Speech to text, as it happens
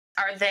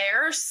are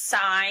there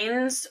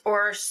signs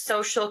or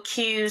social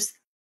cues,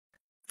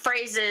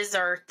 phrases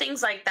or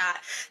things like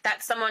that,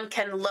 that someone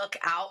can look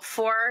out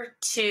for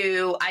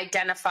to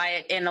identify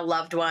it in a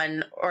loved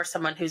one or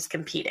someone who's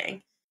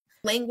competing?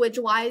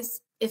 Language-wise,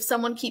 if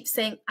someone keeps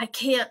saying, I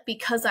can't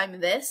because I'm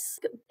this,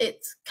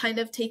 it's kind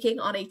of taking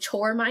on a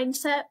chore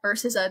mindset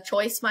versus a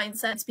choice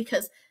mindset. It's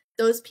because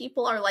those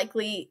people are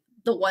likely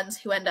the ones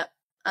who end up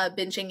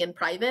binging in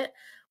private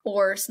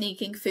or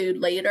sneaking food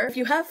later. If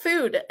you have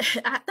food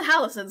at the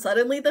house and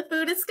suddenly the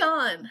food is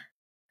gone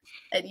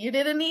and you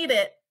didn't eat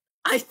it,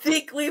 I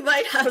think we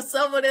might have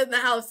someone in the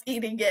house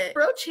eating it.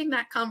 Broaching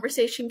that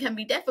conversation can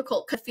be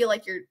difficult because I feel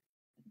like you're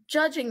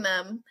judging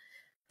them,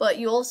 but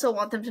you also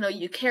want them to know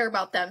you care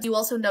about them. You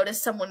also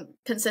notice someone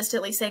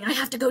consistently saying, I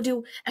have to go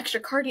do extra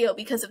cardio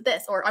because of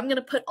this, or I'm going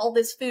to put all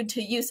this food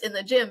to use in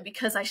the gym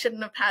because I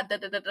shouldn't have had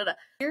da-da-da-da-da.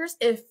 Here's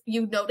if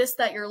you notice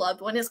that your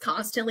loved one is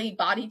constantly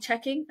body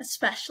checking,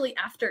 especially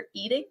after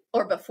eating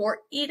or before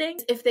eating,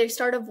 if they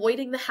start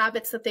avoiding the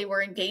habits that they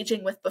were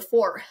engaging with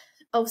before.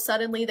 Oh,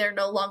 suddenly they're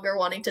no longer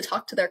wanting to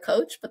talk to their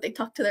coach, but they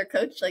talk to their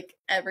coach like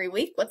every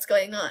week. What's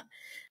going on?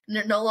 And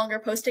they're no longer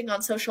posting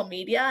on social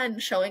media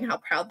and showing how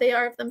proud they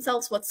are of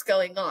themselves. What's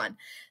going on?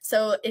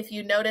 So if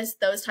you notice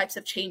those types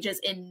of changes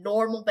in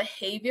normal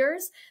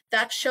behaviors,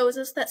 that shows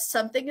us that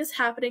something is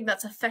happening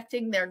that's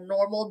affecting their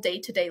normal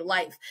day-to-day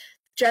life.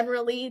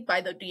 Generally,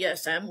 by the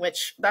DSM,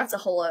 which that's a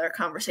whole other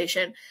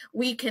conversation,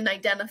 we can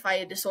identify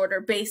a disorder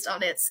based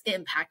on its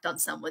impact on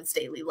someone's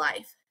daily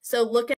life. So look at